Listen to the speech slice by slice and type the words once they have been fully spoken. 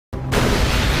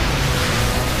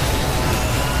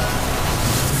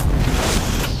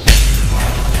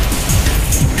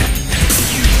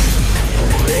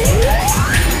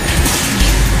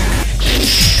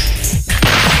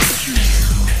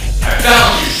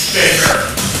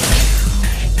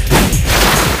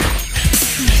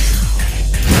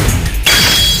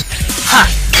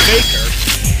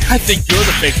think you're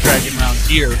the fake dragon around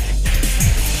here.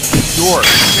 You're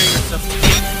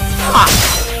ha!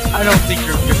 I don't think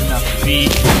you're good enough to be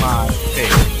my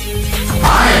fake.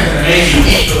 I am gonna make you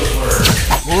eat those words.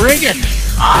 Bring it!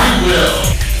 I will.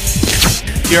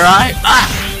 Your eye? Ah!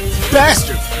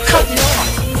 Bastard! Cut me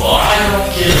off! Well, I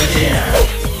don't give a damn.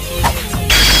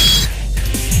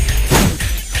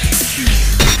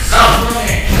 Stop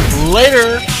running.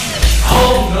 Later!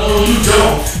 Oh, no, you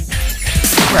don't.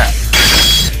 Crap.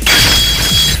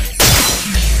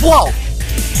 Whoa!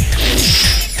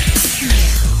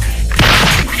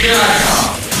 Here I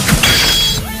come.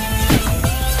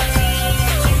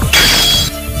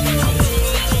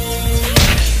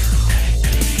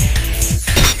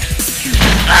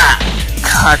 Ah!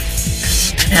 God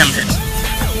damn it.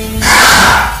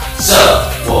 So,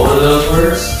 what were those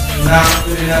words? Not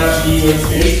good enough to be a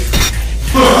fake?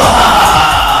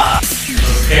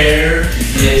 Prepare to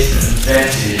get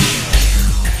invented.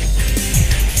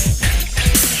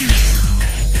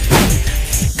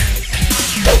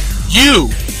 You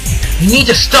need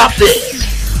to stop this!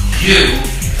 You?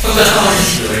 What the hell are you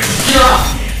doing? Get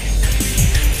off me!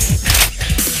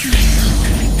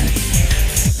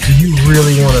 Do you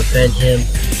really want to vent him?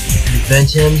 You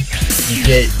vent him, you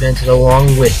get vented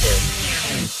along with him.